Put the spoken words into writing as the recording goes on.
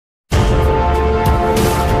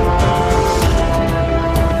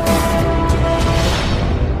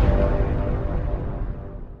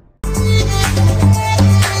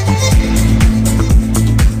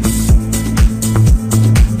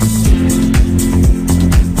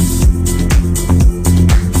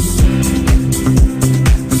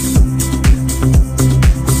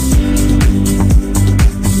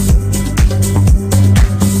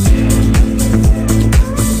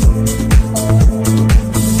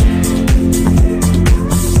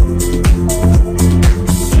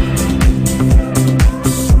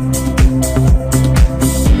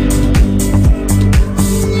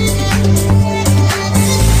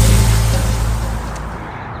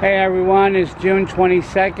June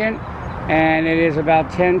 22nd, and it is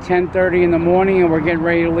about 10:30 in the morning, and we're getting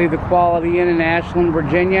ready to leave the Quality Inn in Ashland,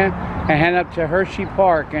 Virginia, and head up to Hershey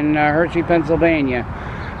Park in Hershey, Pennsylvania.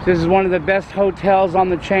 This is one of the best hotels on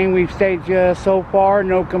the chain we've stayed so far.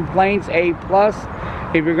 No complaints, A+.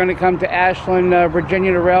 If you're going to come to Ashland,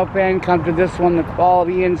 Virginia to Railpan, come to this one, the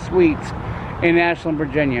Quality Inn Suites in Ashland,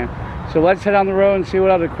 Virginia. So let's head on the road and see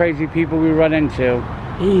what other crazy people we run into.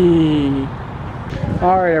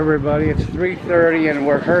 Alright everybody, it's 3:30 and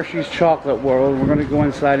we're Hershey's Chocolate World. We're going to go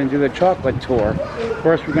inside and do the chocolate tour.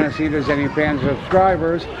 First we're going to see if there's any fans or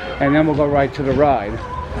subscribers, and then we'll go right to the ride.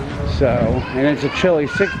 So, and it's a chilly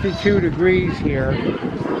 62 degrees here.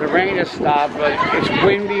 The rain has stopped, but it's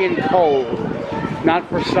windy and cold. Not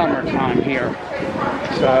for summertime here.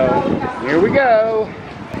 So, here we go.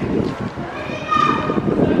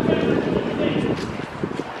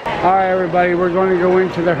 Alright everybody, we're going to go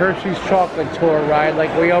into the Hershey's Chocolate Tour ride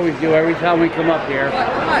like we always do every time we come up here.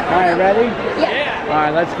 Alright, ready? Yeah.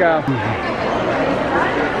 Alright, let's go.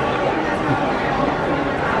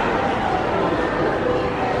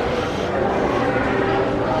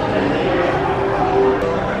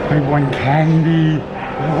 I want candy.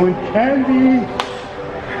 I want candy.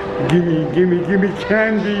 Gimme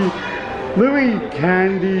candy. Louis,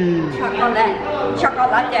 candy. Chocolate.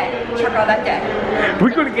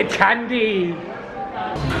 We're gonna get candy.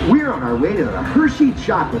 We're on our way to the Hershey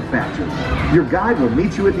Chocolate Factory. Your guide will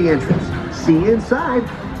meet you at the entrance. See you inside.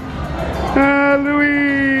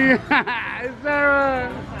 Louis. Sarah.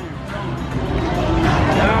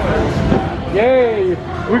 Yay.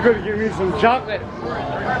 We're gonna give me some chocolate.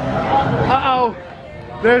 Uh-oh.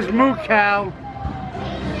 There's Moo Cow.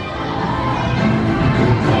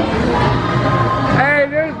 Hey,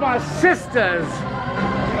 there's my sisters.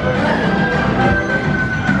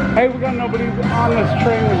 Hey, we got nobody on this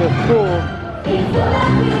train with us. Cool.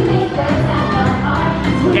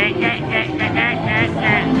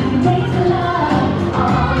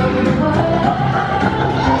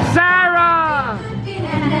 Sarah!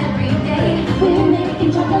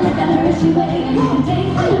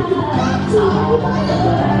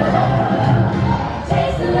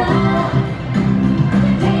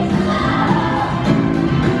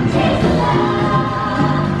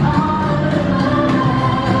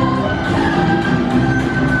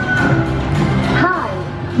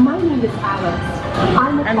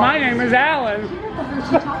 And my name is Alan. And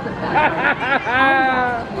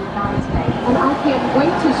I can't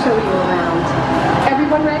wait to show you around.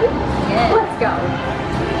 Everyone ready? Yeah. Let's go.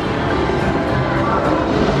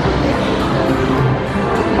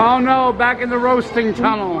 Oh no, back in the roasting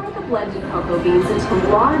tunnel. We pour the blended cocoa beans into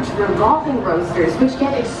large revolving roasters, which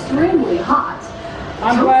get extremely hot.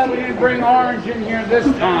 I'm glad we didn't bring orange in here this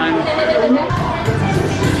time.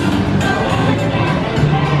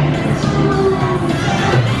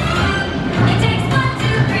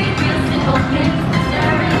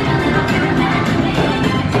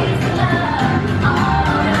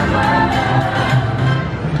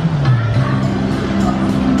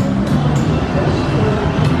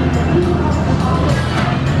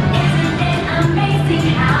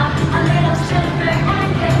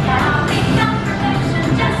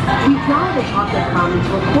 Chocolate fountain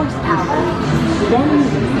to a coarse powder, then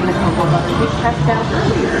using the cocoa butter we pressed out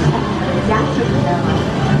earlier and adapted the vanilla.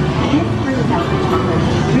 This brings out the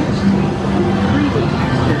chocolate's rich taste and creamy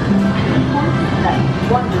texture, and of course, that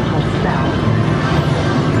wonderful smell.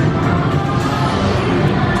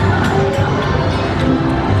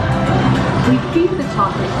 We feed the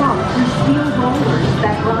chocolate crumb through steel rollers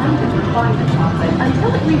that grind and refine the chocolate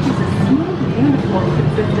until it reaches a smooth, uniform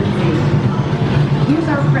consistency. Here's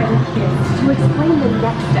our friend Kit to explain the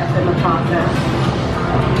next step in the process.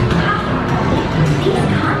 These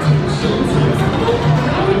contour machines use thick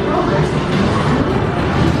rounded rollers.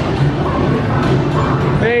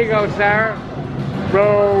 There you go, Sarah.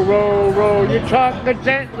 Roll, roll, roll your chocolate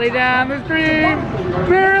gently down the stream.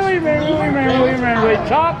 Merrily, merrily, merrily, merrily.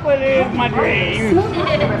 Chocolate is my dream. Smooth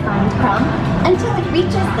the refined crumb until it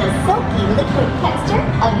reaches the silky liquid texture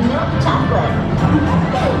of milk chocolate.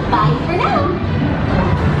 Bye for now.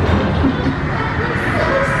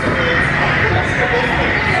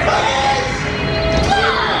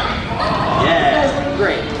 Yes,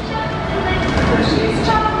 great. She's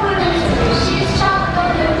chocolate. She's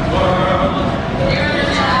chocolate.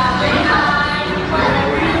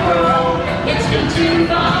 It's good to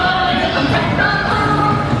buy a bread from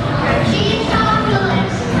home. Hershey's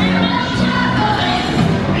chocolate, milk chocolate.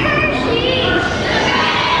 Hershey's, the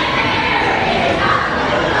best.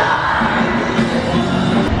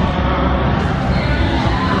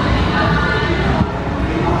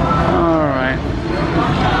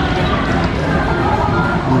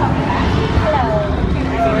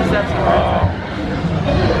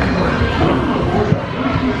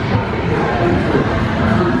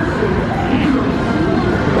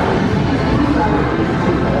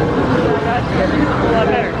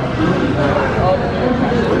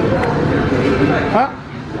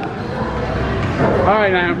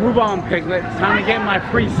 right, now move on, Piglet. It's time to get my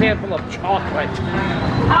free sample of chocolate.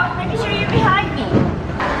 Oh, make sure you're behind me.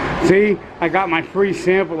 See, I got my free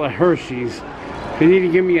sample of Hershey's. They need to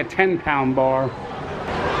give me a 10-pound bar.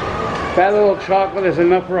 That little chocolate is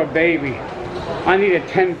enough for a baby. I need a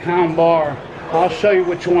 10-pound bar. I'll show you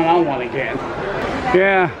which one I want to get.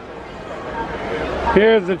 Yeah.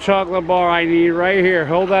 Here's the chocolate bar I need right here.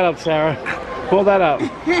 Hold that up, Sarah. Hold that up.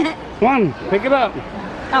 Come on, pick it up.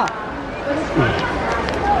 Oh.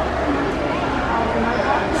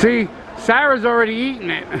 See, Sarah's already eaten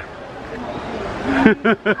it.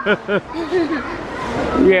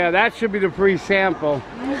 Yeah, that should be the free sample.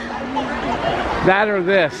 That or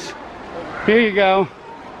this. Here you go.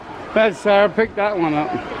 That's Sarah, pick that one up.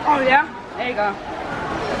 Oh yeah? There you go.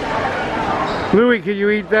 Louie, can you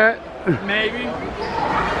eat that? Maybe.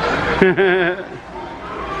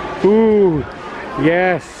 Ooh,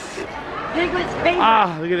 yes. Piglet's favorite.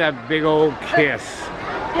 Ah, look at that big old kiss.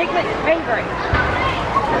 Piglet's favorite.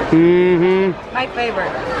 Mm-hmm. My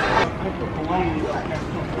favorite.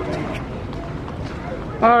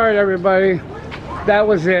 All right, everybody. That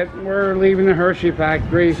was it. We're leaving the Hershey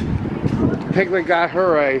factory. Piglet got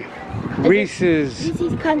her a Reese's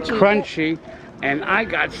Crunchy. And I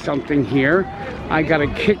got something here. I got a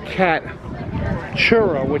Kit Kat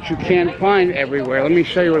churro, which you can't find everywhere. Let me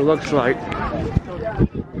show you what it looks like.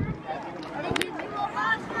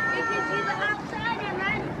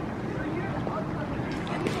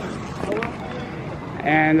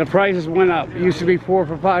 And the prices went up. It used to be 4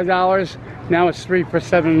 for $5. Now it's 3 for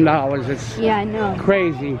 $7. It's I know.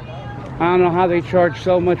 crazy. I don't know how they charge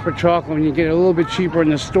so much for chocolate when you get it a little bit cheaper in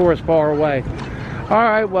the stores far away. All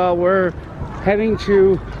right, well, we're heading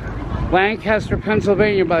to Lancaster,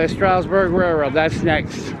 Pennsylvania by the Stroudsburg Railroad. That's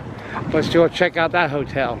next. Let's go check out that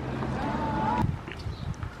hotel.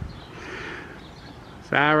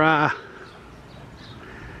 Sarah.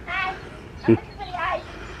 Hi.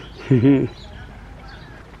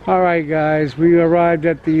 All right, guys, we arrived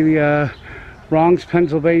at the Bronx,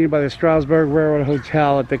 Pennsylvania by the Stroudsburg Railroad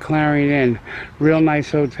Hotel at the Clarion Inn. Real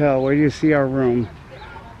nice hotel. Where do you see our room?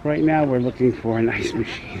 Right now we're looking for an ice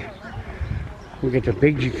machine. We get the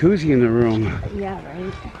big jacuzzi in the room. Yeah,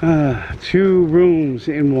 right. 2 rooms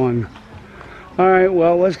in one. All right,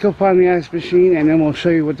 well, let's go find the ice machine and then we'll show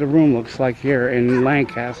you what the room looks like here in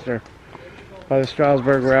Lancaster by the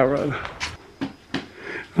Stroudsburg Railroad.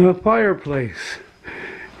 A fireplace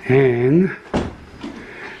and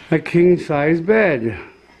a king-size bed.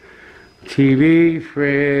 TV,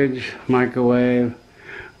 fridge, microwave.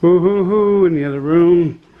 Woo-hoo-hoo in the other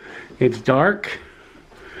room. It's dark.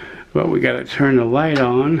 But we gotta turn the light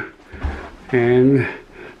on, and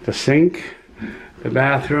the sink, the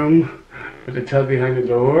bathroom with the tub behind the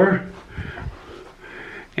door,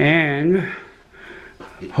 and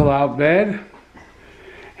pull-out bed,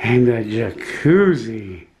 and a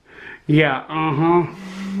jacuzzi. Yeah,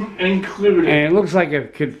 Included. And it looks like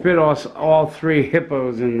it could fit all 3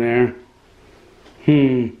 hippos in there.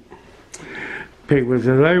 Piglet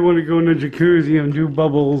says, I want to go in the jacuzzi and do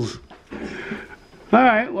bubbles.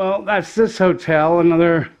 Alright, well, that's this hotel,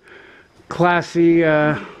 another classy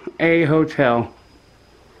A hotel.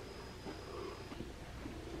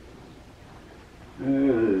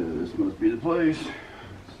 This must be the place.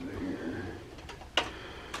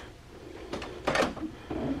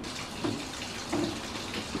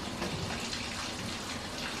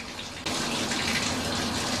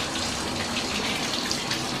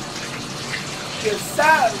 You're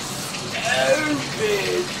so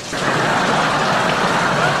stupid.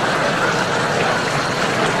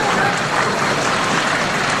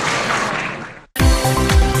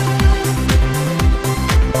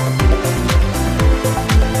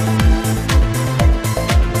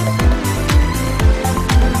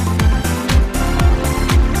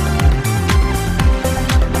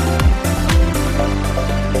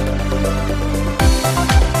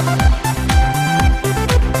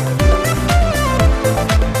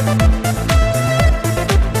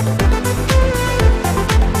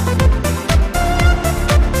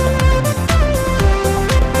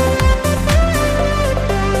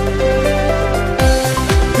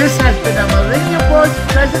 This has been a Millenniumforce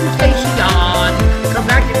presentation of